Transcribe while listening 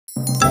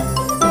Woa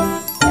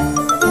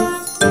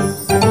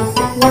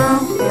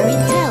Fairy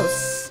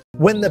Tales.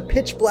 When the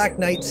pitch-black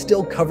night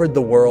still covered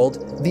the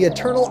world, the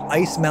eternal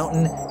ice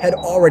mountain had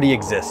already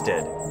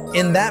existed.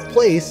 In that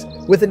place,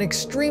 with an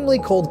extremely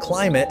cold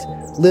climate,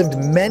 lived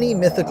many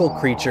mythical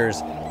creatures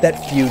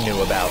that few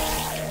knew about.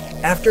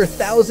 After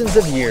thousands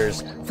of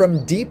years,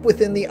 from deep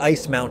within the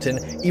ice mountain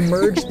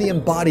emerged the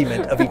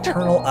embodiment of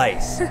eternal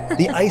ice,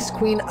 the Ice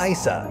Queen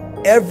Isa.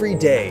 Every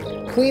day,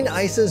 Queen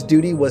Isa's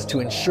duty was to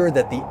ensure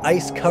that the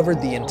ice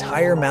covered the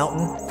entire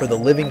mountain for the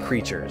living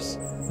creatures.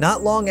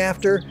 Not long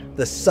after,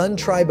 the Sun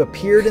Tribe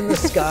appeared in the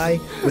sky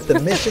with the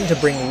mission to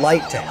bring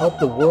light to help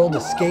the world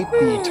escape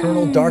the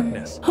eternal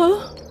darkness.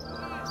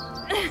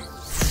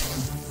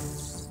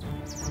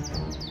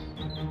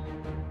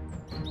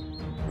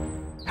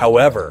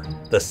 However,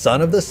 the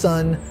son of the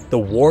sun, the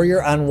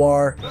warrior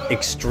Anwar,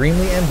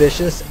 extremely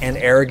ambitious and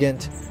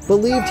arrogant,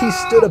 believed he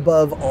stood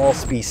above all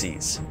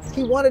species.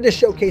 He wanted to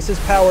showcase his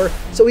power,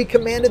 so he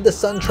commanded the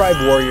Sun Tribe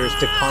warriors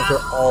to conquer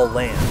all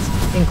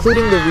lands,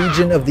 including the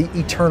region of the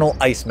Eternal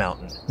Ice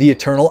Mountain. The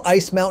Eternal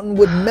Ice Mountain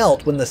would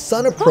melt when the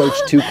sun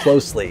approached too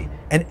closely,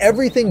 and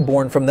everything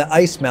born from the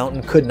Ice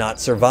Mountain could not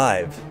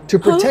survive. To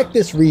protect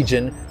this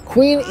region,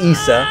 Queen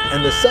Isa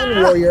and the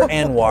Sun Warrior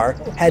Anwar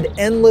had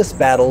endless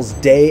battles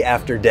day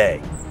after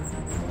day.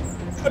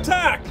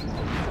 Attack!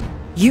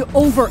 You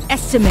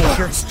overestimate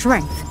your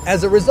strength.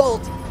 As a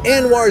result,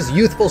 Anwar's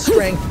youthful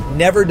strength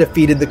never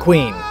defeated the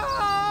Queen.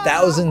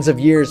 Thousands of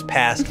years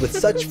passed with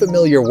such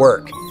familiar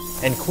work,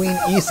 and Queen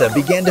Isa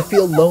began to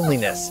feel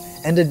loneliness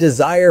and a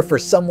desire for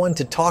someone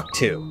to talk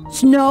to.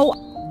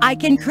 Snow, I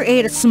can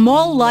create a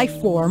small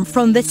life form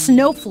from this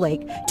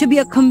snowflake to be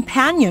a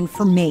companion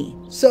for me.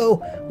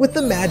 So, with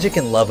the magic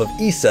and love of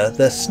Isa,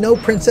 the Snow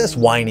Princess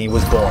Winey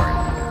was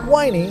born.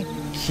 Winey,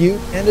 cute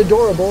and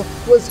adorable,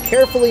 was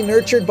carefully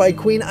nurtured by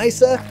Queen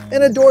Isa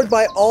and adored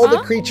by all the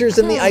creatures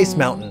in the Ice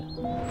Mountain.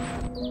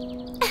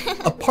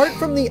 Apart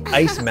from the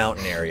Ice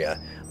Mountain area,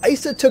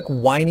 Isa took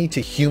Winey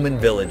to human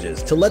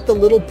villages to let the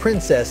little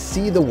princess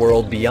see the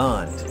world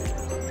beyond.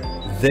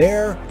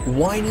 There,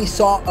 Winey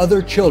saw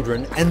other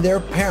children and their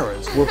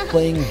parents were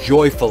playing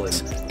joyfully.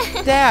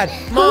 Dad,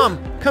 Mom,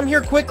 come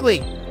here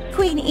quickly.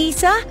 Queen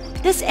Isa,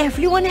 does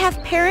everyone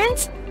have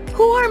parents?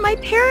 Who are my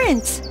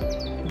parents?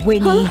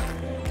 Winnie,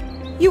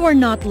 you are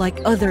not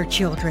like other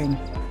children.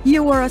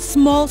 You are a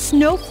small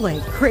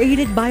snowflake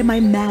created by my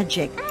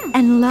magic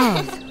and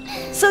love.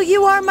 So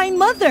you are my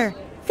mother.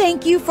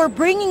 Thank you for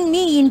bringing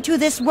me into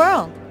this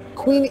world.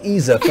 Queen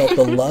Isa felt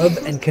the love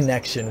and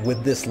connection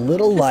with this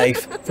little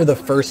life for the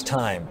first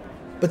time.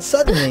 But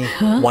suddenly,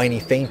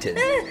 Winey fainted.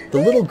 The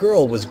little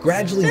girl was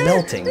gradually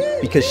melting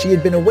because she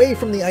had been away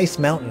from the Ice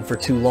Mountain for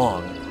too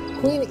long.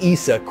 Queen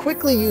Isa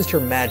quickly used her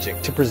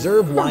magic to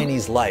preserve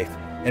Winey's life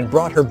and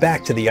brought her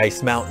back to the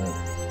Ice Mountain.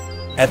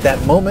 At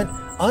that moment,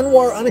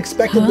 Anwar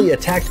unexpectedly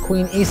attacked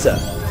Queen Isa.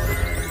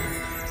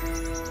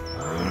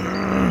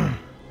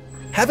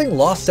 Having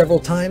lost several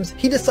times,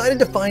 he decided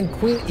to find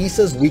Queen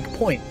Isa's weak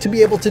point to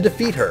be able to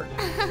defeat her.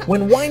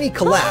 When Winey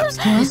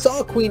collapsed, he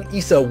saw Queen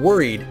Isa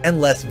worried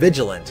and less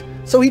vigilant,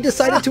 so he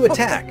decided to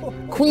attack.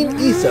 Queen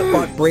Isa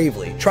fought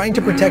bravely, trying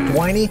to protect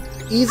Winey,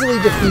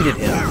 easily defeated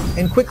him,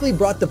 and quickly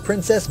brought the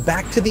princess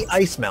back to the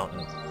Ice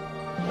Mountain.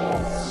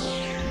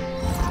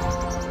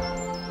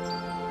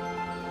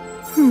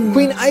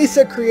 Queen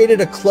Isa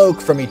created a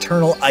cloak from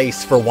eternal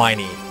ice for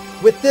Winey.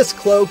 With this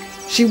cloak,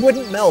 she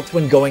wouldn't melt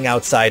when going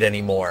outside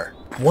anymore.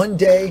 One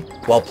day,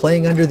 while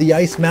playing under the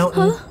Ice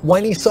Mountain,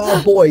 Winey saw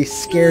a boy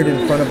scared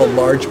in front of a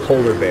large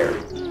polar bear.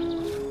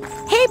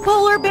 Hey,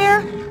 polar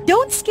bear,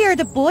 don't scare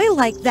the boy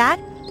like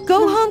that.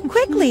 Go home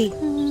quickly.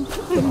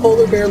 The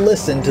polar bear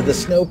listened to the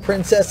Snow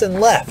Princess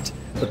and left,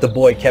 but the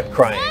boy kept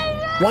crying.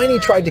 Winey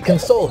tried to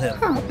console him,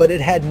 but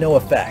it had no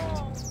effect.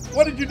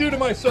 What did you do to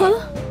my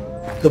son?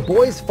 The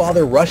boy's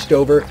father rushed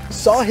over,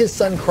 saw his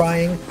son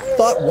crying,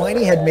 thought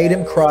Winey had made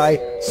him cry,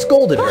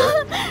 scolded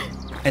her,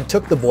 and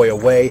took the boy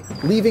away,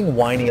 leaving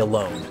Winey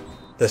alone.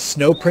 The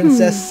Snow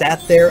Princess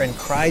sat there and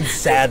cried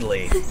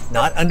sadly,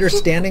 not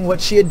understanding what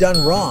she had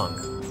done wrong.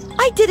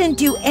 I didn't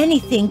do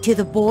anything to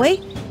the boy.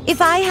 If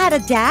I had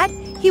a dad,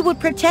 he would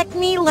protect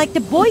me like the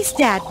boy's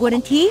dad,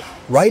 wouldn't he?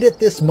 Right at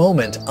this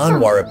moment,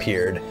 Anwar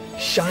appeared,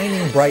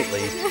 shining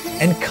brightly,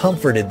 and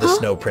comforted the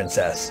Snow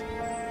Princess.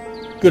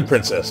 Good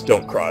princess,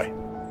 don't cry.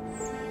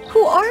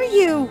 Who are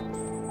you?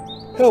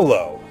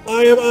 Hello,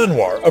 I am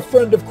Anwar, a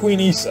friend of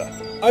Queen Isa.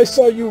 I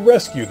saw you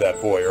rescue that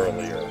boy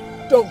earlier.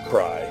 Don't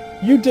cry.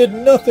 You did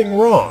nothing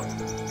wrong.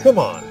 Come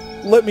on,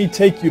 let me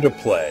take you to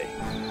play.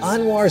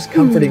 Anwar's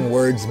comforting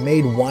words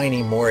made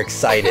Winey more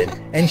excited,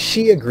 and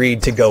she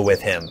agreed to go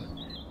with him.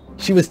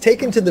 She was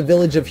taken to the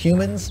village of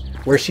humans,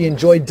 where she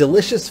enjoyed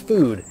delicious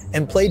food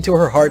and played to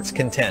her heart's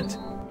content.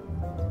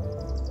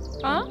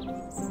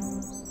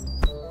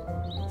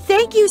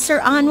 Thank you, Sir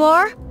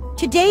Anwar.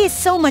 Today is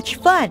so much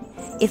fun.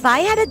 If I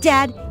had a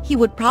dad, he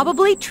would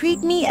probably treat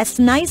me as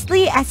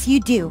nicely as you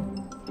do.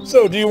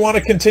 So, do you want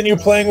to continue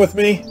playing with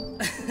me?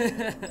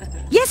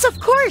 Yes, of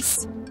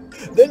course.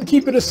 Then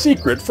keep it a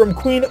secret from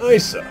Queen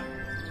Isa.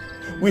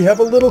 We have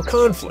a little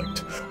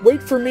conflict.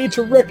 Wait for me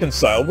to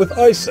reconcile with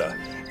Isa,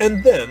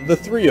 and then the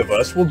three of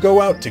us will go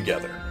out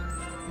together.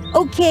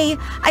 Okay,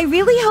 I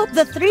really hope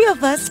the three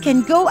of us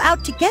can go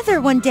out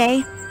together one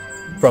day.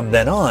 From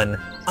then on,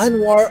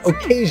 Anwar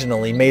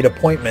occasionally made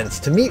appointments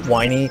to meet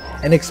Whiny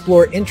and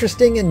explore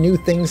interesting and new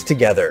things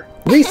together.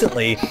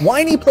 Recently,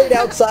 Whiny played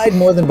outside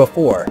more than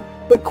before,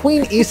 but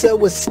Queen Isa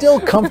was still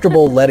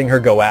comfortable letting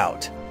her go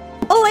out.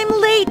 Oh, I'm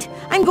late.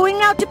 I'm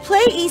going out to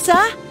play,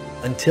 Isa.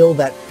 Until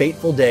that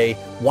fateful day,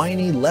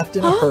 Whiny left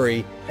in a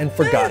hurry and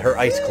forgot her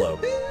ice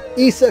cloak.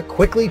 Isa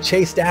quickly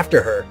chased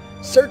after her,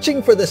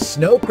 searching for the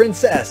Snow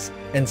Princess,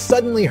 and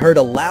suddenly heard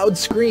a loud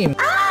scream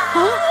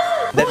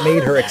that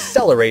made her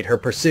accelerate her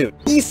pursuit.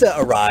 Isa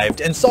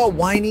arrived and saw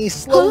Whiny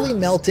slowly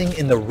melting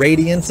in the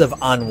radiance of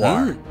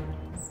Anwar.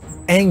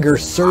 Anger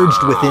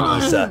surged within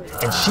Isa,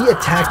 and she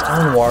attacked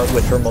Anwar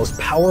with her most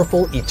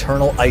powerful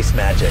eternal ice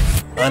magic.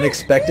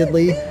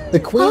 Unexpectedly, the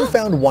queen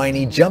found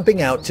Whiny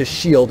jumping out to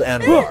shield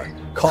Anwar,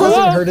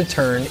 causing her to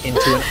turn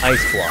into an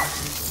ice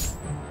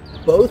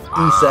block. Both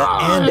Isa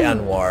and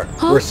Anwar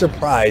were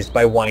surprised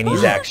by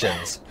Whiny's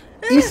actions.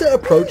 Isa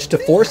approached to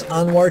force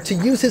Anwar to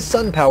use his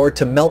sun power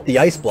to melt the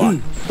ice block,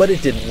 but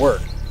it didn't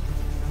work.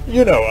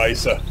 You know,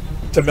 Isa,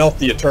 to melt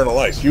the eternal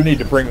ice, you need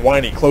to bring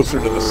Whiny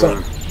closer to the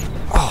sun.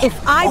 If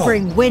I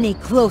bring Winnie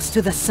close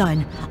to the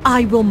sun,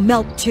 I will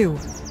melt too.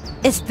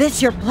 Is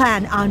this your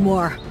plan,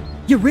 Anwar?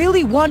 You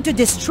really want to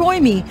destroy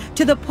me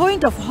to the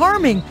point of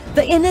harming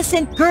the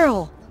innocent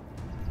girl?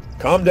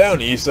 Calm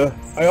down, Isa.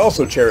 I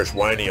also cherish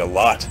Whiny a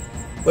lot.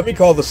 Let me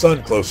call the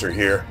sun closer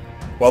here.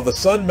 While the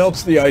sun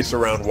melts the ice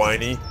around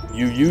Whiny,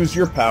 you use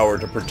your power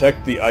to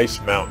protect the ice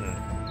mountain.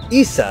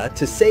 Isa,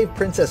 to save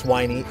Princess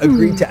Whiny,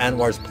 agreed to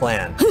Anwar's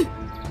plan.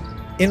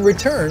 In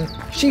return,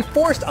 she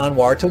forced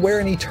Anwar to wear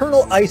an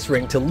eternal ice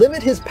ring to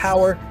limit his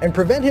power and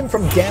prevent him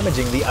from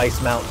damaging the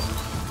ice mountain.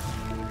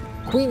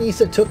 Queen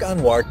Isa took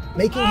Anwar,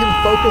 making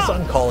him focus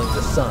on calling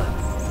the sun.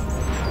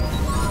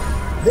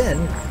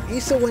 Then,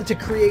 Isa went to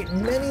create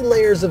many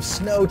layers of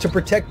snow to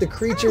protect the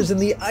creatures in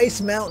the ice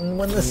mountain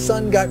when the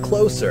sun got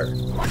closer.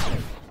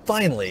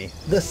 Finally,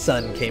 the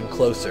sun came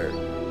closer.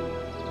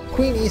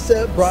 Queen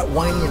Isa brought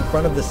Whiny in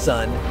front of the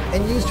sun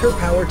and used her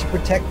power to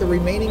protect the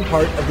remaining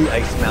part of the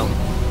ice mountain.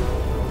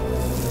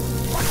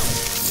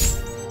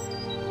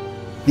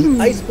 The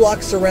ice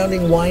block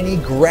surrounding Whiny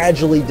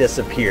gradually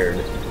disappeared.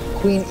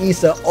 Queen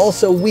Isa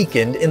also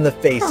weakened in the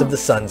face of the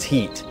sun's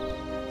heat.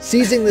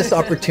 Seizing this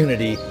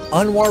opportunity,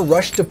 Anwar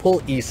rushed to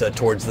pull Isa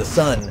towards the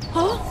sun.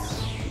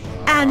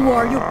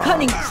 Anwar, you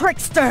cunning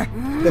trickster!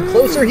 The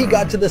closer he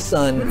got to the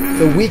sun,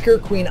 the weaker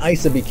Queen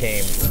Isa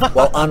became,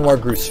 while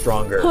Anwar grew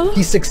stronger.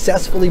 He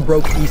successfully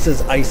broke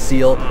Isa's ice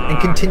seal and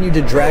continued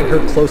to drag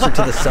her closer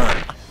to the sun.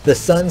 The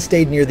sun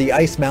stayed near the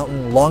ice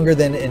mountain longer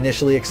than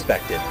initially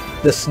expected.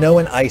 The snow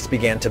and ice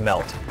began to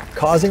melt,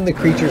 causing the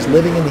creatures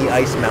living in the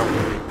ice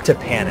mountain to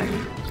panic.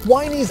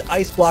 Whiny's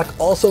ice block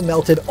also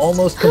melted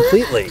almost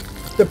completely.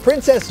 The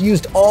princess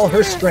used all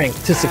her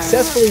strength to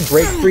successfully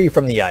break free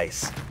from the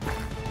ice.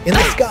 In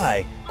the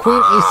sky, Queen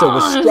Isa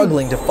was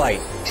struggling to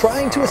fight,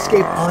 trying to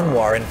escape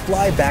Anwar and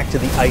fly back to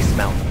the ice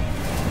mountain.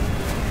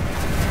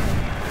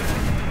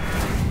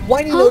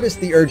 Whiny noticed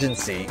the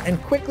urgency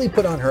and quickly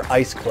put on her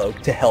ice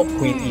cloak to help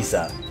Queen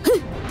Isa.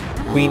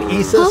 Queen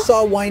Isa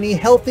saw Whiny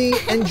healthy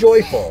and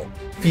joyful.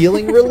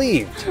 Feeling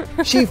relieved,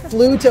 she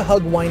flew to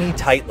hug Whiny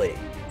tightly.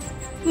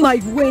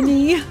 My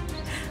Winnie!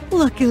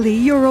 Luckily,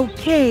 you're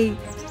okay.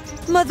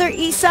 Mother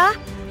Isa,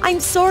 I'm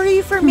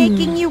sorry for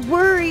making you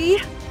worry.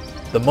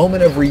 The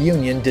moment of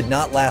reunion did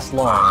not last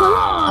long.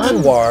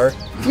 Anwar,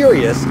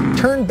 furious,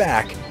 turned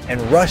back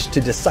and rushed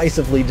to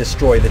decisively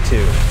destroy the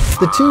two.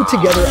 The two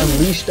together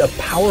unleashed a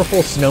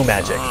powerful snow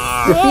magic,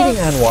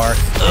 defeating Anwar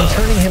and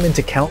turning him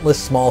into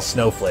countless small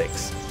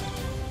snowflakes.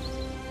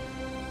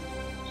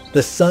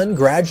 The sun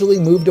gradually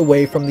moved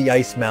away from the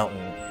ice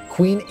mountain.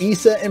 Queen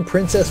Isa and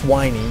Princess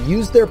Whiny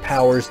used their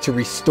powers to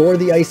restore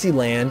the icy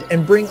land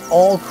and bring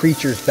all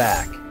creatures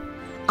back.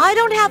 I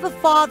don't have a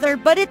father,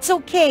 but it's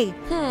okay.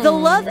 The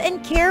love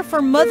and care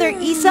for Mother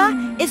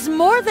Isa is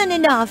more than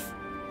enough.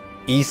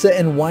 Isa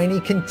and Whiny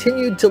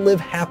continued to live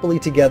happily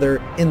together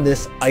in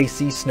this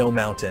icy snow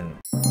mountain.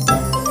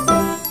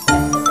 Woa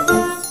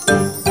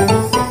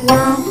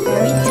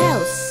Fairy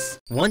Tales.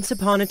 Once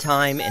upon a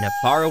time, in a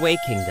faraway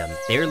kingdom,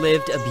 there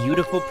lived a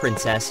beautiful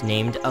princess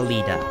named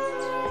Alida.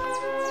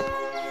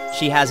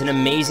 She has an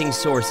amazing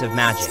source of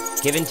magic,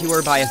 given to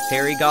her by a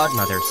fairy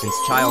godmother since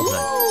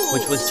childhood,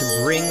 which was to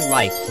bring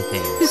life to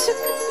things.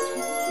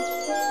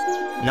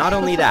 Not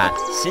only that,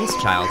 since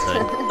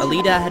childhood,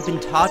 Alida had been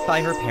taught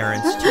by her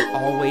parents to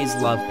always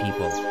love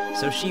people,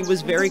 so she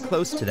was very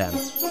close to them.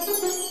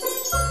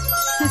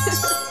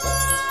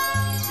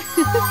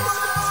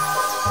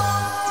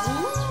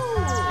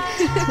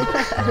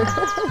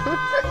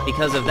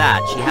 Because of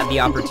that, she had the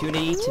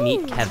opportunity to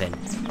meet Kevin,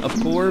 a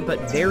poor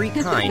but very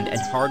kind and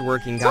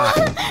hard-working guy.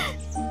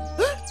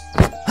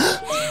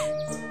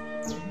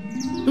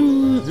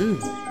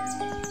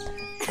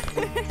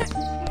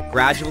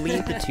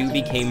 Gradually, the two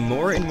became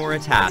more and more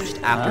attached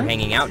after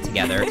hanging out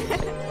together.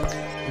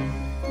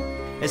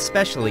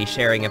 especially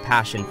sharing a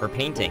passion for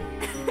painting.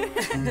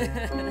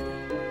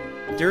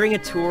 During a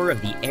tour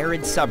of the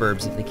arid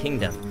suburbs of the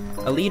kingdom,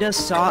 Alida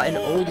saw an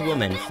old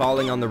woman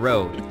falling on the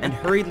road and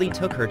hurriedly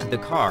took her to the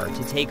car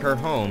to take her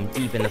home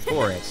deep in the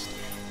forest.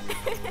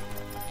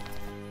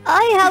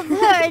 I have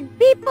heard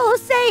people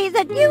say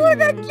that you were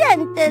a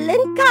gentle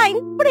and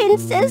kind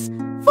princess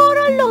for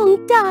a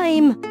long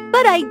time,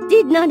 but I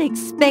did not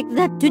expect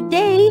that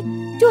today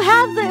to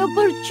have the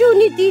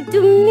opportunity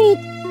to meet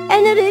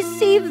and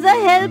receive the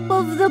help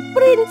of the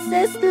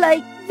princess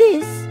like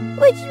this,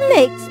 which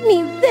makes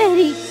me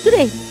very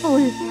grateful.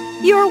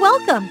 You're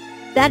welcome.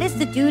 That is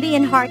the duty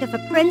and heart of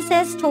a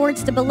princess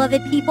towards the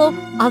beloved people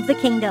of the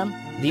kingdom.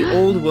 The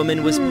old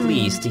woman was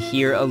pleased to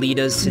hear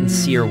Alida's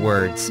sincere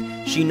words.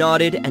 She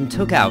nodded and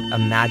took out a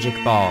magic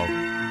ball.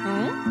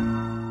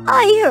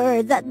 I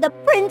heard that the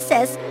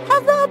princess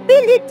has the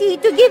ability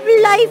to give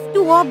life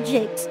to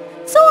objects,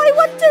 so I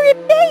want to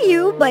repay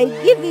you by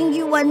giving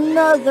you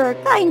another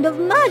kind of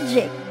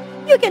magic.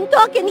 You can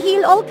talk and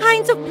heal all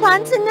kinds of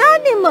plants and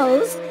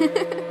animals.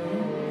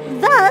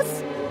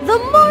 Thus, the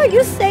more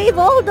you save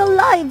all the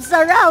lives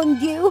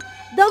around you,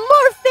 the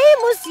more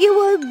famous you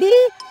will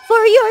be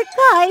for your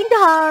kind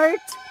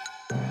heart.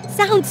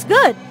 Sounds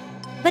good.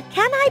 But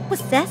can I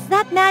possess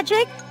that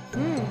magic?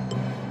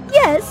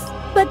 Yes,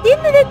 but in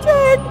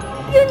return,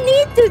 you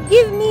need to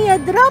give me a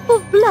drop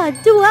of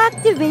blood to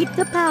activate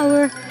the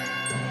power.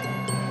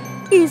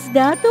 Is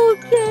that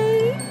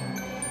okay?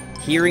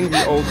 Hearing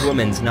the old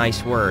woman's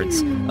nice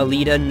words,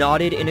 Alida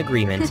nodded in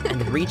agreement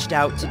and reached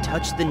out to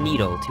touch the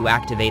needle to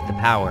activate the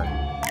power.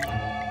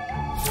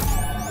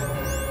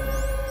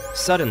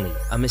 Suddenly,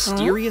 a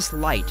mysterious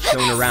light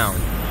shone around,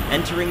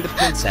 entering the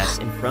princess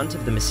in front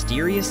of the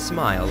mysterious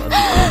smile of the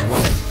old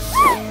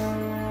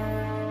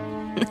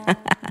woman.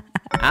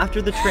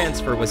 After the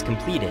transfer was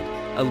completed,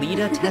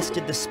 Alida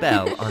tested the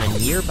spell on a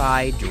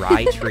nearby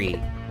dry tree.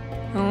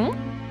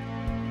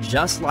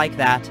 Just like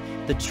that,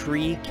 the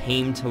tree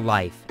came to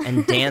life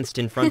and danced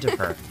in front of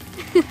her.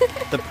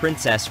 The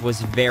princess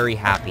was very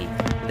happy.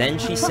 Then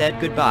she said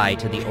goodbye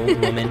to the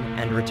old woman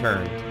and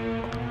returned.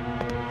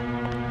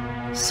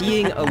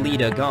 Seeing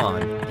Alida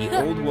gone, the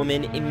old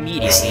woman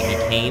immediately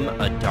became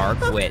a dark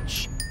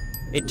witch.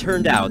 It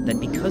turned out that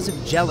because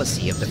of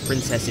jealousy of the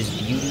princess's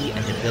beauty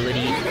and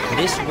ability,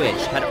 this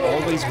witch had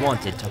always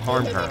wanted to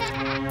harm her.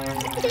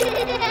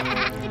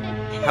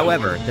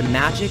 However, the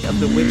magic of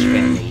the witch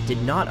family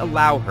did not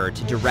allow her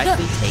to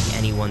directly take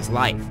anyone's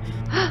life.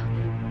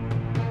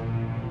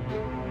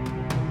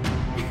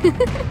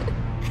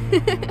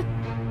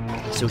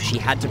 So she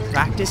had to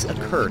practice a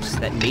curse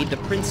that made the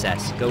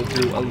princess go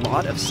through a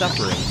lot of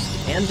suffering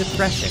and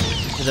depression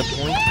to the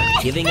point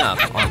of giving up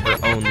on her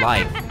own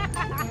life.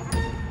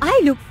 I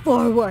look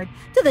forward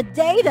to the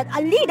day that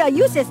Alida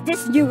uses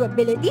this new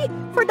ability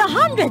for the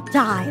 100th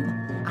time.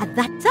 At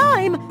that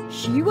time,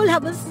 she will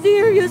have a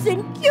serious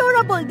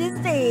incurable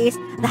disease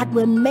that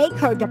will make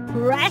her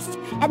depressed,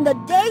 and the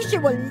day she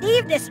will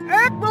leave this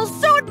earth will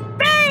soon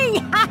be!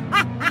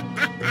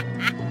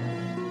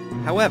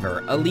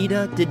 However,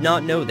 Alida did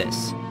not know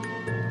this.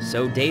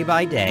 So day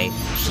by day,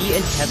 she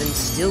and Kevin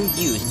still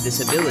used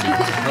this ability to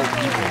help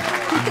people.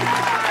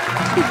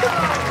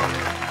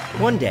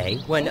 One day,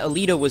 when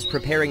Alida was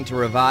preparing to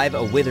revive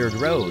a withered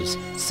rose,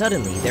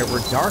 suddenly there were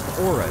dark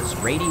auras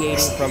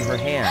radiating from her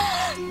hand.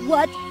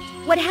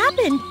 What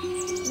happened?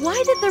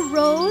 Why did the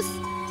rose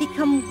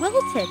become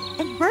wilted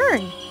and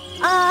burn?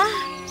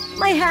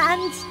 My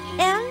hands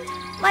and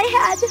my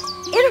head.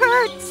 It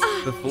hurts.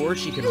 Before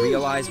she could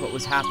realize what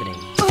was happening,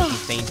 she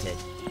fainted.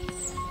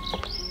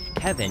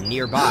 Kevin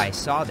nearby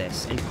saw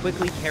this and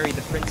quickly carried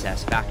the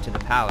princess back to the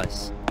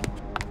palace.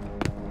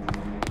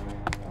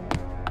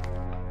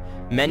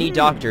 Many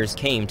doctors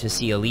came to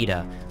see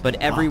Alida, but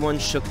everyone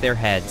shook their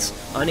heads,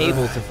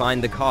 unable to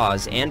find the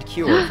cause and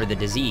cure for the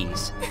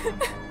disease.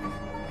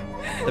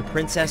 The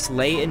princess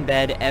lay in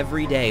bed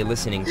every day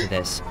listening to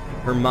this.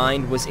 Her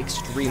mind was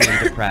extremely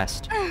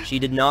depressed. She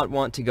did not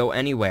want to go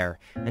anywhere,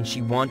 and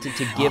she wanted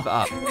to give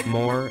up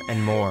more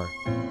and more.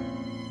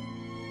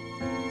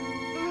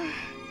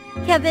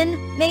 Kevin,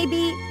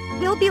 maybe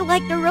we'll be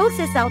like the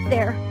roses out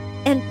there,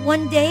 and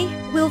one day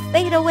we'll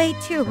fade away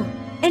too.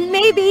 And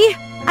maybe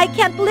I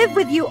can't live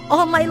with you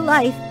all my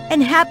life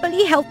and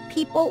happily help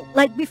people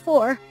like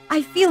before.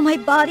 I feel my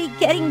body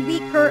getting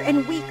weaker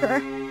and weaker,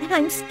 and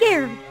I'm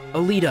scared.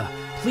 Alida,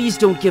 please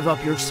don't give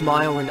up your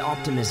smile and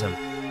optimism.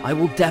 I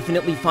will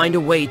definitely find a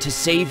way to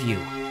save you.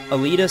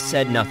 Alida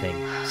said nothing,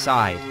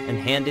 sighed, and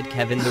handed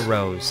Kevin the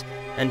rose,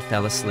 and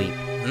fell asleep.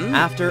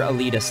 After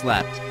Alida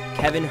slept,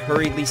 Kevin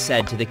hurriedly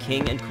said to the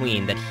king and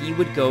queen that he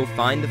would go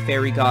find the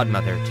fairy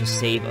godmother to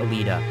save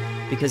Alida,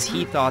 because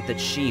he thought that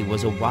she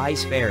was a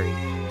wise fairy.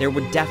 There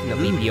would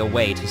definitely be a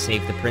way to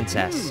save the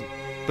princess.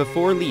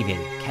 Before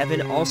leaving,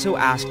 Kevin also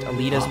asked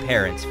Alida's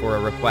parents for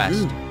a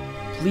request.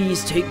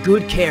 Please take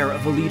good care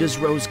of Alida's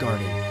rose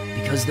garden,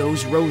 because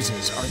those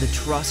roses are the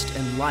trust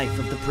and life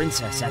of the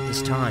princess at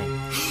this time.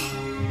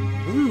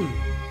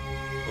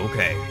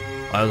 Okay,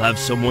 I'll have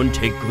someone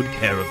take good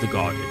care of the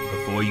garden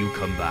before you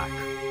come back.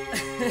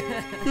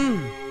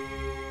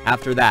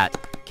 After that,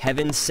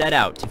 Kevin set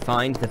out to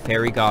find the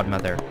fairy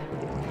godmother.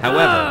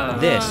 However,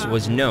 this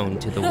was known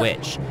to the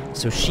witch,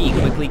 so she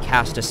quickly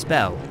cast a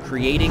spell,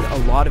 creating a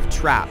lot of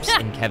traps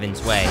in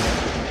Kevin's way.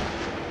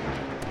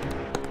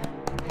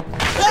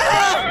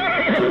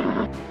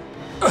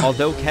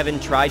 Although Kevin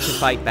tried to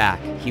fight back,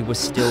 he was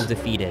still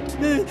defeated.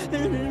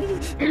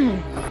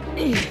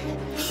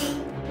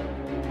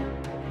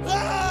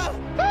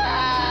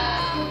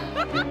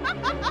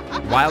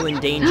 While in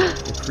danger,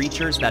 the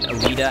creatures that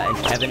Alita and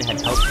Kevin had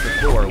helped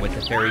before with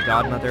the fairy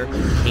godmother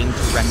came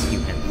to rescue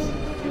him.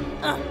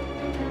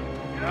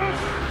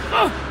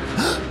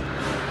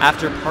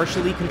 After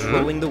partially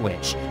controlling the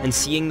witch and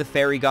seeing the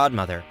fairy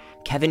godmother,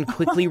 Kevin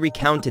quickly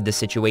recounted the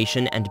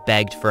situation and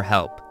begged for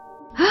help.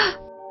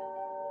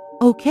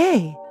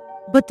 Okay,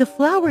 but the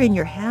flower in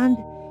your hand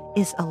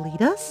is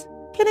Alita's?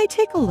 Can I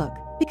take a look?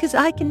 Because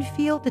I can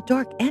feel the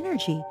dark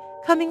energy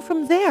coming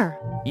from there.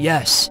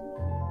 Yes.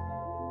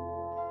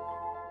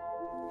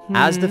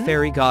 As the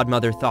fairy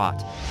godmother thought,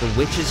 the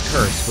witch's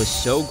curse was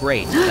so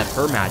great that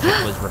her magic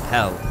was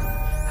repelled.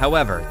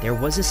 However, there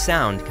was a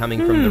sound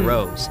coming from the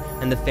rose,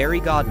 and the fairy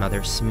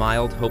godmother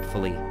smiled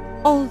hopefully.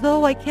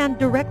 Although I can't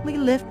directly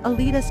lift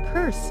Alita's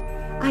curse,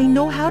 I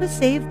know how to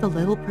save the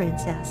little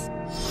princess.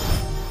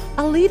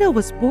 Alita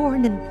was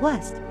born and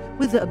blessed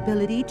with the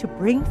ability to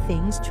bring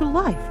things to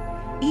life,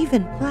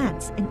 even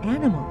plants and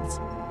animals.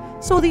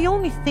 So the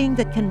only thing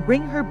that can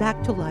bring her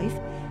back to life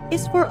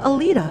is for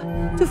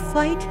Alita to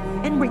fight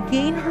and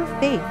regain her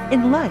faith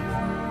in life.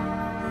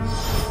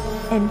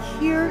 And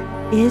here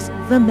is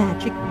the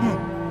magic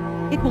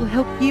pen. It will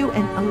help you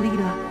and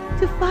Alita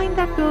to find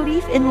that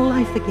belief in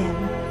life again.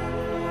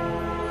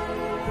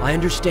 I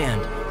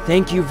understand.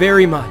 Thank you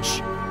very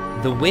much.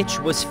 The witch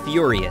was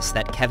furious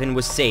that Kevin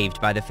was saved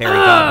by the fairy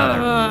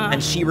godmother,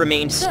 and she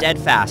remained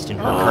steadfast in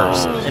her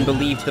curse and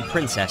believed the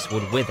princess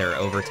would wither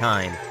over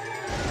time.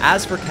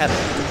 As for Kevin,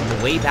 on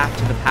the way back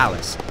to the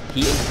palace,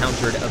 he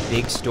encountered a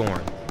big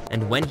storm,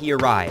 and when he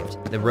arrived,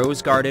 the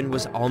rose garden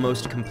was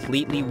almost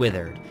completely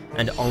withered,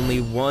 and only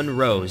one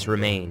rose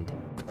remained.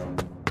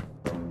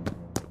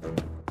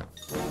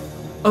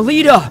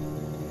 Alita!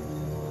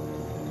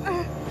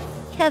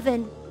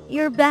 Kevin,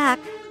 you're back.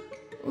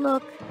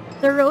 Look,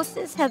 the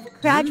roses have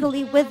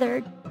gradually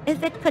withered.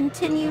 If it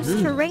continues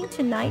to rain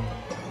tonight,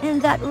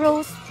 and that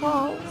rose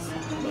falls,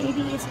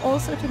 maybe it's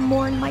also to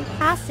mourn my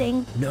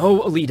passing.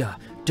 No, Alita,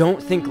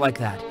 don't think like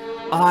that.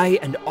 I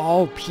and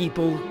all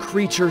people,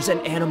 creatures,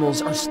 and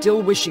animals are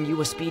still wishing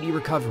you a speedy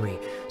recovery,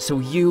 so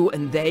you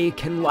and they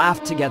can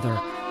laugh together.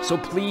 So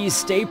please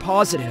stay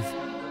positive.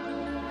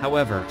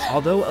 However,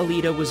 although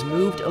Alita was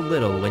moved a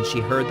little when she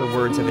heard the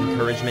words of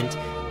encouragement,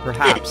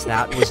 perhaps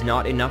that was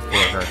not enough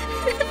for her.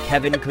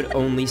 Kevin could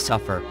only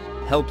suffer,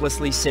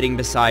 helplessly sitting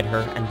beside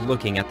her and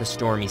looking at the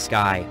stormy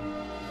sky.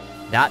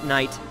 That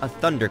night, a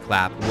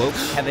thunderclap woke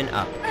Kevin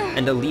up,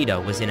 and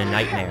Alita was in a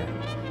nightmare.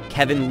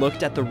 Kevin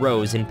looked at the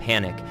rose in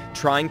panic,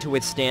 trying to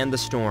withstand the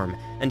storm,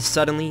 and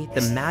suddenly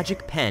the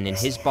magic pen in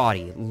his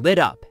body lit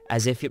up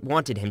as if it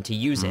wanted him to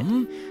use it.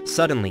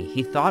 Suddenly,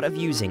 he thought of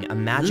using a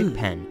magic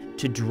pen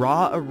to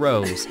draw a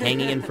rose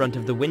hanging in front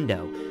of the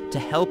window to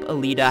help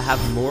Alita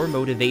have more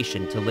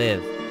motivation to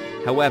live.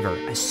 However,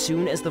 as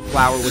soon as the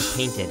flower was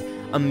painted,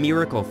 a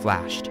miracle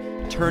flashed,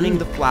 turning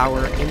the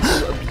flower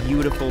into a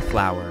beautiful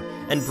flower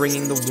and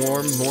bringing the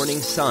warm morning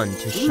sun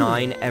to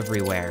shine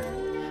everywhere.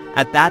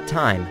 At that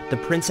time, the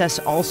princess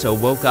also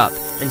woke up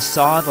and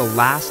saw the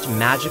last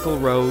magical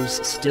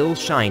rose still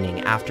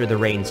shining after the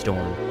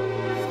rainstorm.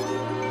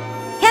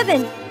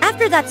 Kevin,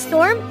 after that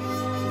storm,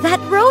 that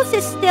rose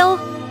is still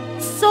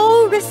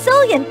so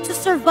resilient to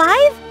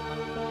survive?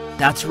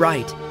 That's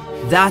right.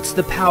 That's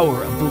the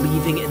power of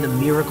believing in the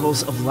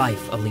miracles of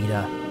life,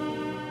 Alita.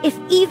 If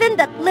even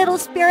that little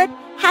spirit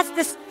has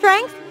the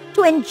strength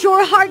to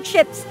endure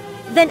hardships,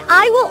 then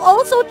I will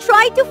also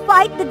try to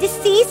fight the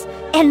disease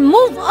and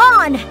move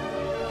on.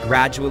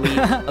 Gradually,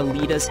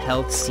 Alita's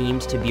health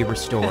seemed to be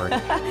restored,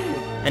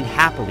 and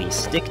happily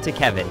stick to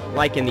Kevin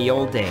like in the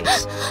old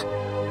days.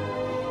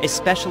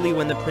 Especially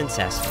when the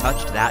princess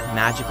touched that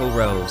magical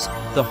rose,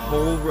 the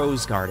whole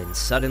rose garden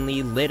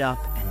suddenly lit up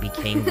and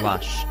became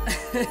lush.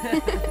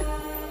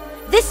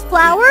 This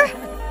flower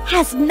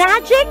has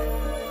magic?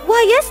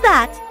 Why is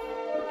that?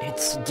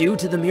 It's due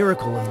to the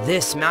miracle of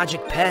this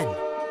magic pen.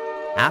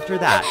 After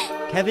that,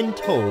 Kevin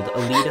told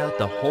Alita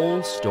the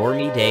whole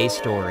stormy day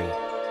story.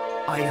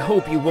 I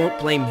hope you won't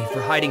blame me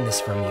for hiding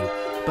this from you,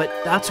 but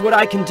that's what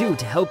I can do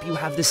to help you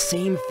have the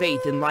same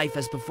faith in life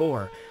as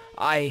before.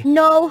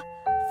 No,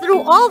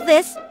 through all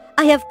this,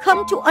 I have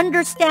come to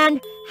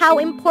understand how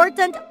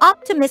important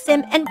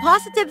optimism and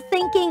positive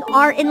thinking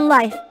are in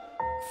life.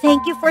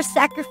 Thank you for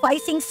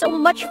sacrificing so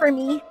much for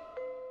me.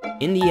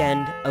 In the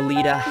end,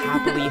 Alita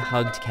happily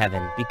hugged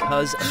Kevin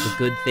because of the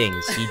good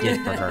things he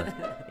did for her.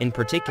 In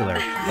particular,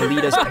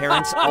 Alita's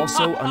parents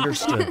also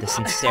understood the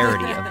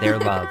sincerity of their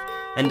love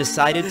and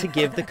decided to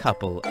give the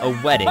couple a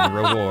wedding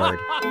reward.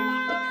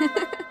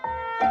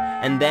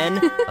 And then,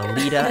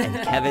 Alida and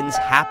Kevin's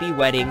happy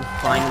wedding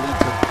finally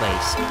took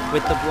place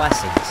with the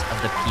blessings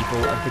of the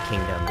people of the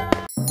kingdom.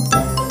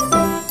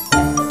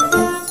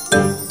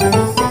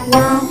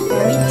 Woa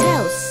Fairy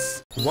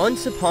Tales.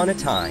 Once upon a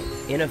time,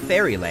 in a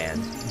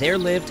fairyland, there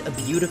lived a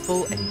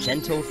beautiful and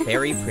gentle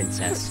fairy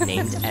princess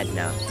named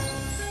Edna.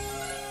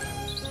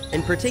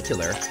 In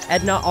particular,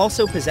 Edna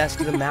also possessed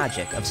the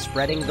magic of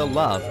spreading the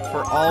love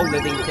for all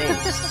living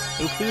things,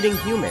 including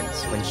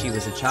humans when she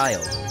was a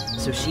child,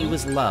 so she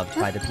was loved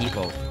by the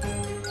people.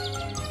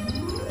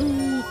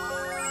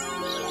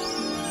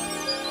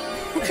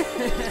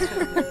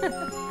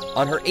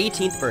 On her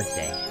 18th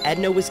birthday,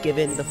 Edna was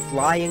given the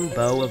flying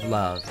bow of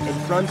love in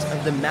front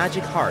of the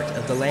magic heart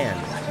of the land,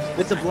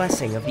 with the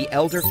blessing of the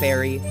elder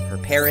fairy, her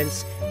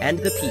parents, and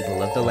the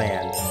people of the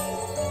land.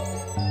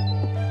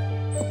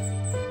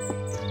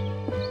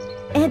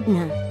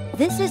 Edna,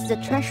 this is the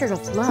treasure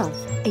of love.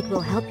 It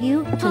will help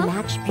you to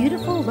match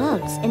beautiful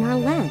loves in our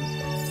land.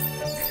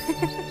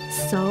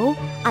 So,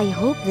 I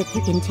hope that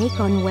you can take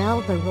on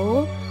well the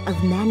role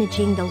of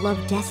managing the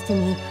love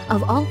destiny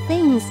of all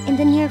things in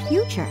the near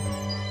future.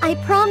 I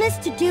promise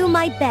to do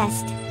my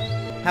best.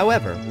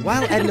 However,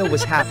 while Edna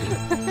was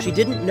happy, she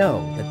didn't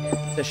know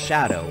that the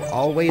shadow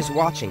always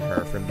watching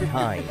her from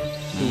behind,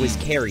 who was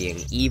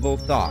carrying evil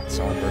thoughts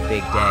on her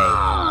big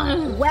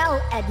day.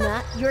 Well,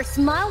 Edna, your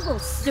smile will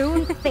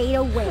soon fade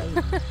away.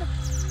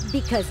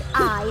 Because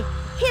I,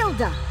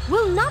 Hilda,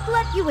 will not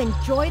let you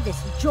enjoy this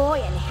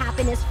joy and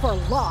happiness for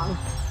long.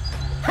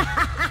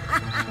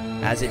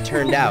 As it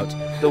turned out,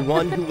 the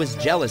one who was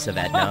jealous of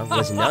Edna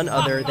was none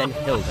other than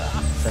Hilda,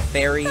 the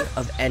fairy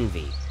of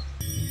envy.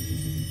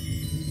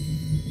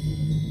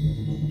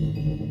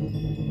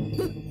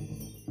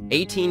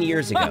 "18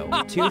 years ago,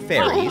 two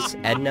fairies,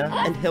 Edna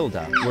and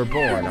Hilda, were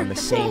born on the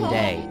same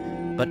day.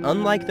 But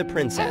unlike the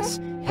princess,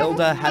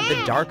 Hilda had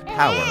the dark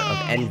power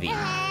of envy.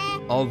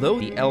 Although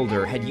the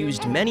elder had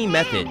used many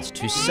methods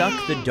to suck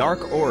the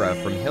dark aura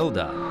from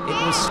Hilda,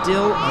 it was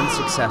still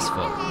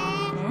unsuccessful.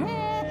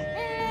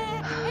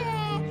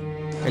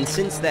 And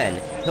since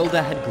then,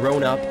 Hilda had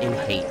grown up in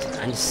hate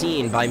and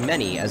seen by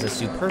many as a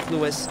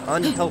superfluous,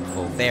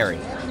 unhelpful fairy.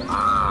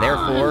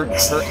 Therefore,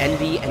 her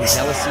envy and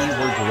jealousy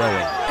were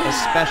growing,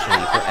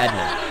 especially for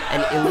Edna,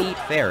 an elite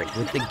fairy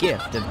with the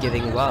gift of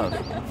giving love.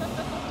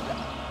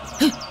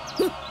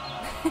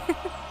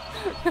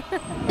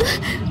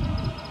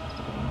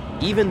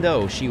 Even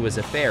though she was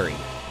a fairy,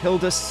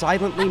 Hilda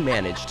silently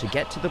managed to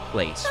get to the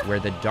place where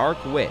the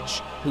Dark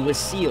Witch, who was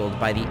sealed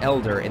by the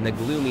Elder in the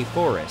gloomy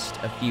forest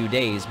a few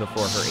days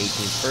before her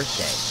 18th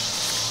birthday.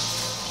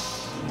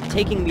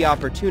 Taking the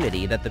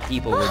opportunity that the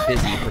people were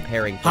busy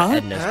preparing for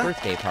Edna's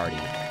birthday party,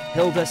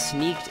 Hilda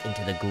sneaked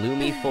into the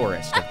gloomy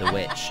forest of the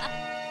witch.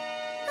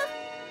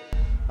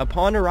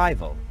 Upon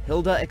arrival,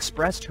 Hilda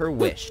expressed her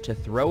wish to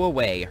throw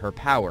away her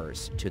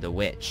powers to the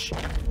witch.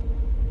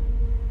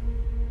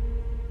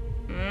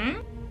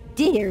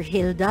 Dear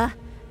Hilda,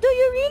 do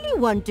you really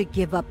want to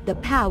give up the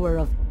power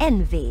of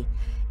envy?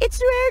 It's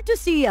rare to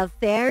see a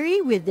fairy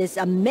with this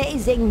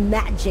amazing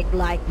magic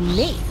like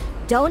me.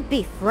 Don't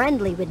be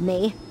friendly with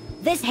me.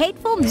 This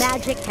hateful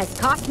magic has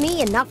caused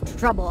me enough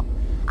trouble.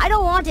 I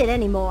don't want it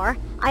anymore,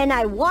 and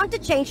I want to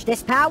change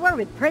this power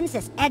with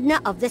Princess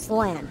Edna of this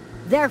land.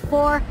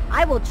 Therefore,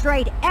 I will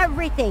trade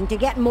everything to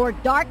get more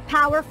dark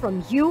power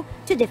from you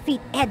to defeat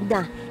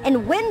Edna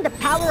and win the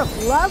power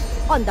of love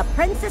on the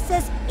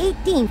princess's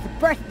 18th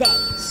birthday.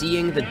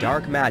 Seeing the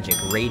dark magic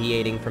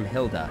radiating from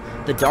Hilda,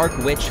 the Dark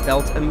Witch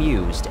felt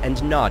amused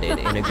and nodded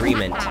in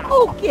agreement.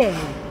 Okay,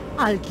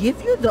 I'll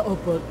give you the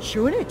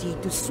opportunity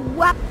to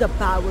swap the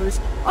powers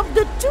of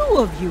the two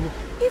of you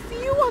if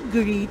you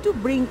agree to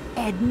bring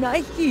Edna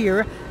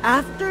here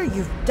after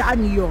you've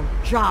done your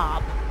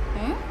job.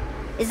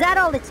 Is that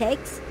all it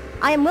takes?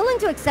 I am willing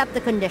to accept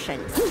the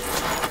conditions.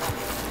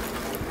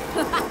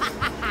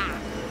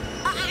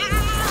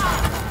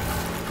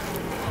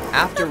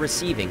 After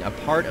receiving a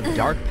part of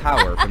dark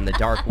power from the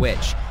Dark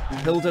Witch,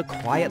 Hilda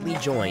quietly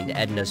joined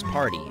Edna's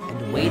party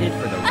and waited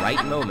for the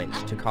right moment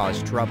to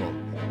cause trouble.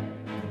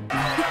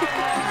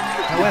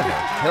 However,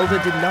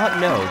 Hilda did not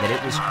know that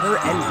it was her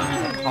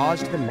envy that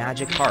caused the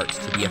magic heart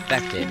to be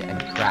affected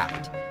and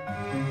cracked.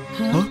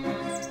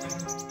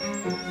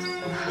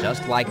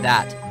 Just like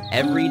that,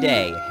 every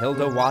day,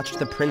 Hilda watched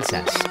the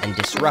princess and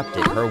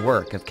disrupted her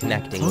work of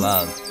connecting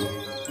love.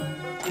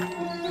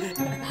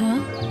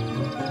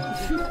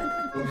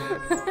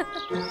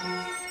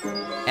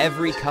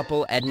 Every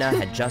couple Edna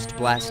had just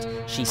blessed,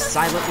 she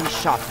silently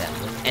shot them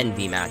with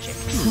envy magic,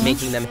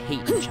 making them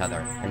hate each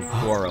other and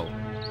quarrel.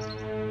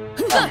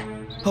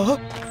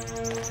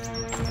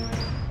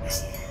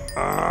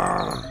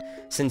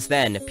 Since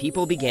then,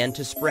 people began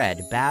to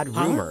spread bad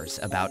rumors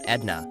about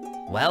Edna.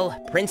 Well,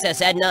 Princess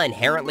Edna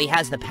inherently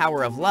has the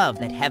power of love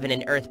that heaven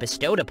and earth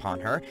bestowed upon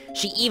her.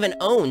 She even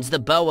owns the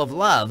bow of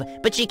love,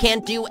 but she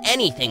can't do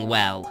anything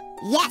well.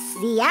 Yes,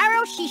 the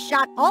arrow she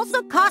shot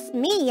also caused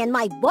me and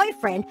my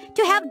boyfriend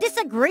to have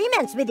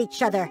disagreements with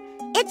each other.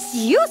 It's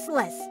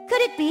useless.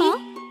 Could it be?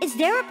 Is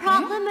there a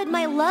problem with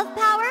my love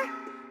power?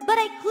 but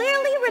I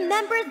clearly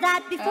remember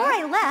that before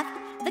I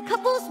left, the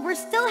couples were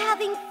still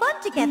having fun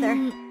together.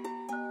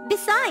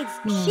 Besides,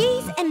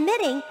 she's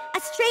emitting a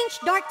strange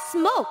dark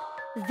smoke,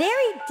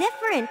 very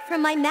different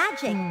from my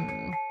magic.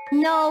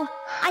 No,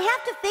 I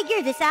have to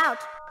figure this out.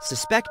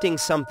 Suspecting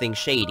something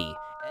shady,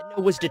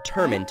 Edna was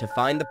determined to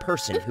find the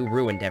person who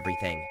ruined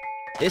everything.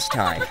 This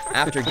time,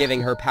 after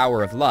giving her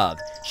power of love,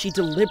 she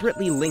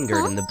deliberately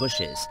lingered in the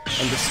bushes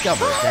and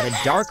discovered that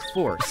a dark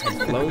force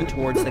had flown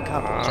towards the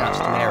couple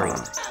just married.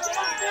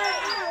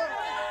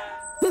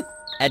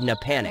 Edna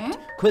panicked,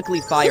 quickly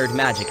fired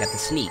magic at the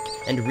sneak,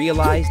 and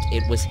realized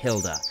it was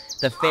Hilda,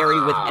 the fairy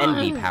with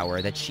envy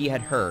power that she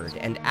had heard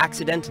and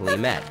accidentally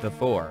met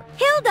before.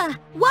 Hilda,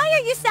 why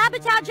are you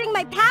sabotaging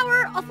my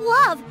power of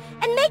love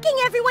and making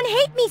everyone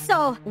hate me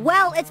so?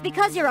 Well, it's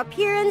because your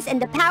appearance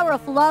and the power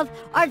of love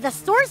are the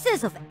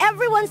sources of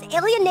everyone's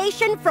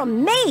alienation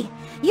from me.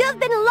 You have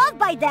been loved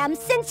by them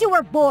since you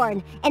were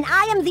born, and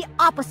I am the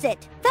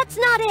opposite. That's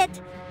not it.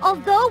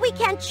 Although we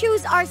can't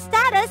choose our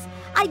status,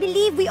 I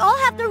believe we all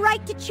have the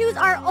right to choose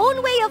our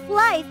own way of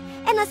life.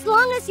 And as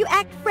long as you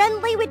act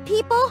friendly with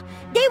people,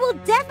 they will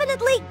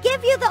definitely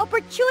give you the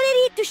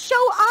opportunity to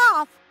show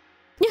off.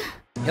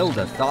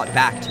 Hilda thought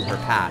back to her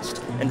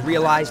past and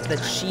realized that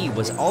she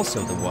was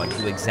also the one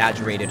who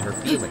exaggerated her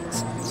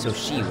feelings, so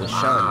she was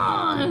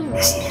shunned.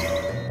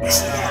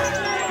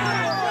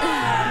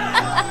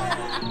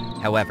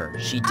 However,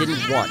 she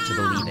didn't want to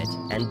believe it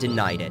and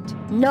denied it.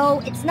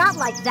 No, it's not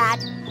like that.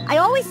 I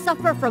always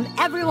suffer from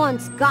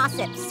everyone's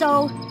gossip,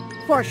 so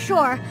for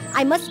sure,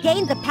 I must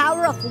gain the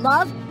power of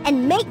love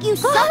and make you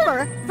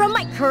suffer from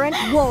my current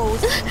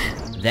woes.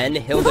 Then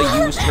Hilda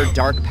used her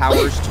dark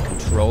powers to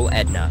control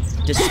Edna,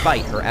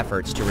 despite her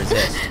efforts to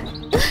resist.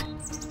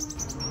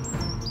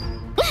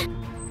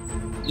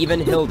 Even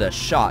Hilda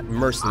shot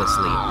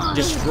mercilessly,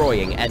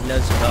 destroying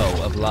Edna's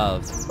bow of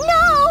love.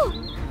 No!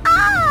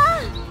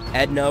 Ah!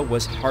 Edna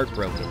was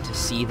heartbroken to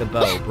see the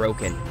bow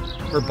broken,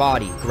 her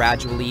body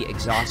gradually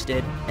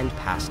exhausted and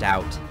passed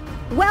out.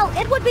 Well,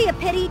 it would be a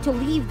pity to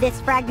leave these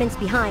fragments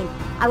behind.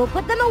 I will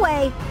put them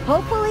away,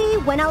 hopefully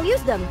when I'll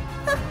use them.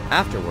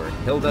 Afterward,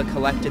 Hilda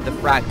collected the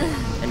fragment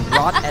and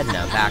brought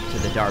Edna back to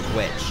the Dark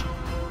Witch.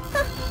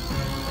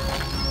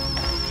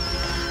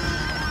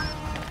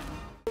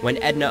 When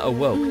Edna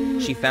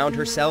awoke, she found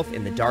herself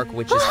in the Dark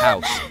Witch's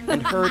house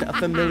and heard a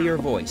familiar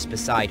voice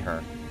beside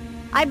her.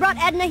 I brought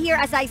Edna here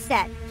as I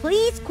said.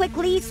 Please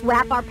quickly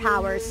swap our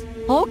powers.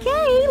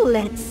 Okay,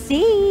 let's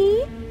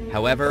see.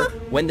 However,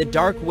 when the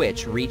Dark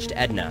Witch reached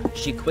Edna,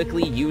 she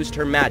quickly used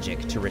her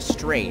magic to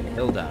restrain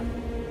Hilda.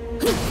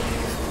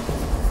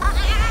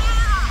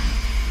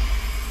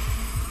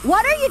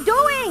 What are you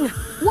doing?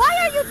 Why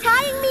are you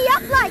tying me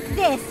up like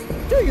this?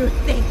 Do you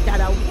think that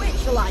a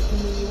witch like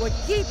me would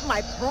keep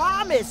my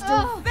promise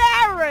to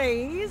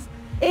fairies?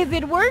 If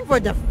it weren't for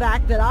the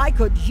fact that I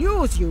could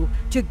use you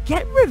to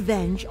get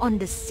revenge on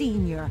the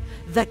senior,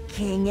 the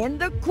king and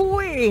the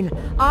queen,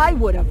 I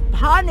would have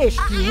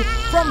punished you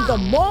from the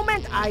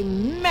moment I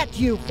met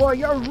you for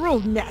your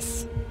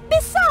rudeness.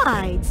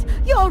 Besides,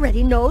 you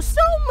already know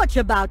so much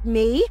about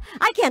me.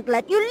 I can't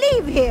let you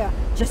leave here.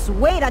 Just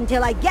wait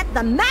until I get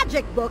the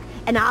magic book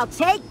and I'll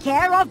take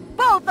care of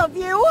both of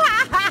you.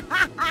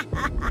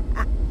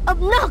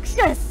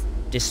 Obnoxious!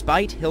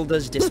 Despite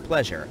Hilda's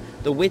displeasure,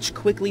 the witch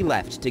quickly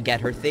left to get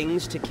her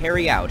things to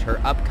carry out her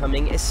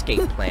upcoming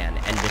escape plan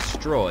and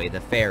destroy the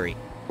fairy.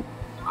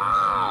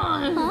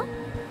 Huh?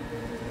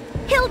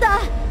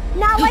 Hilda,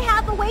 now I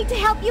have a way to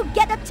help you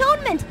get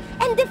atonement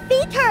and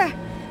defeat her.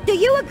 Do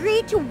you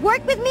agree to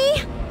work with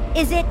me?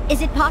 Is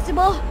it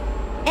possible?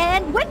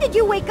 And when did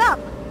you wake up?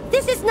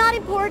 This is not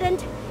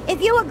important.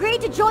 If you agree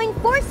to join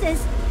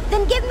forces,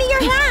 then give me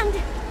your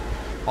hand.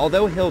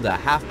 Although Hilda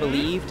half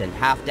believed and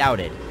half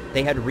doubted,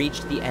 they had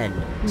reached the end,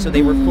 so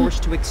they were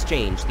forced to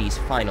exchange these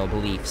final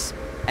beliefs.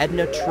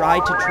 Edna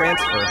tried to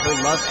transfer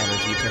her love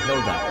energy to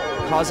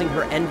Hilda, causing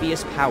her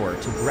envious power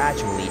to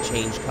gradually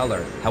change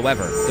color.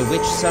 However, the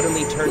witch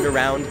suddenly turned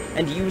around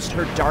and used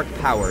her dark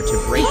power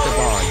to break the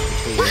bond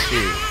between the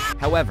two.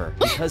 However,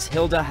 because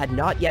Hilda had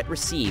not yet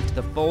received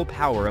the full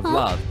power of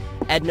love,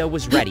 Edna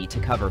was ready to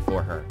cover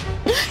for her.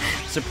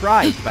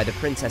 Surprised by the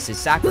princess's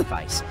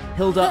sacrifice,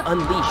 Hilda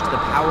unleashed the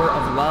power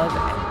of love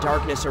and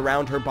darkness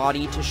around her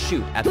body to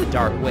shoot at the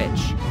Dark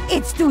Witch.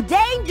 It's too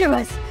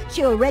dangerous!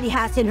 She already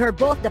has in her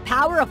both the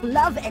power of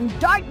love and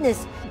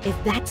darkness.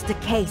 If that's the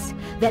case,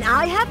 then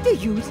I have to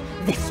use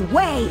this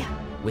way.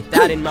 With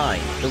that in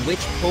mind, the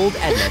witch pulled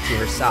Edna to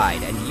her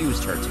side and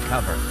used her to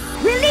cover.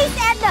 Release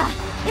Edna!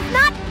 If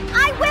not,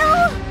 I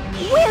will...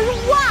 Will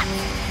what?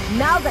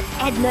 Now that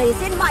Edna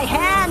is in my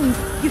hands,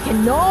 you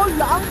can no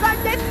longer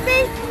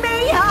defeat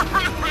me!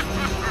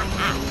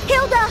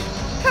 Hilda,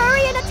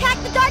 hurry and attack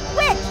the Dark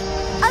Witch!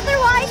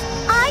 Otherwise,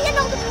 I and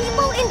all the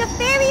people in the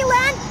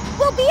fairyland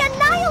will be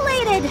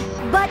annihilated!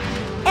 But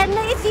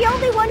Edna is the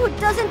only one who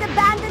doesn't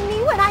abandon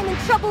me when I'm in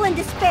trouble and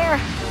despair,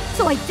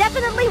 so I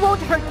definitely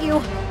won't hurt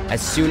you.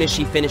 As soon as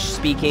she finished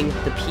speaking,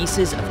 the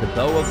pieces of the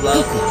bow of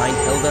love behind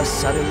Hilda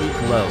suddenly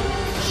glowed,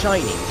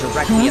 shining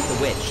directly at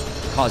the witch,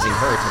 causing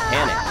her to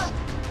panic.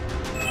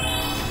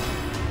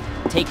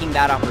 Taking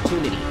that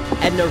opportunity,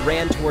 Edna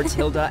ran towards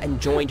Hilda and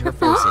joined her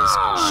forces,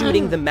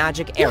 shooting the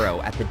magic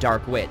arrow at the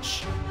Dark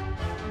Witch.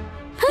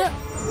 No,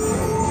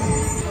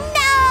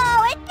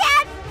 it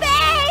can't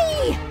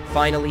be!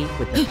 Finally,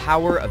 with the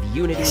power of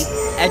unity,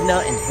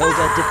 Edna and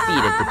Hilda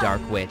defeated the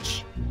Dark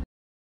Witch.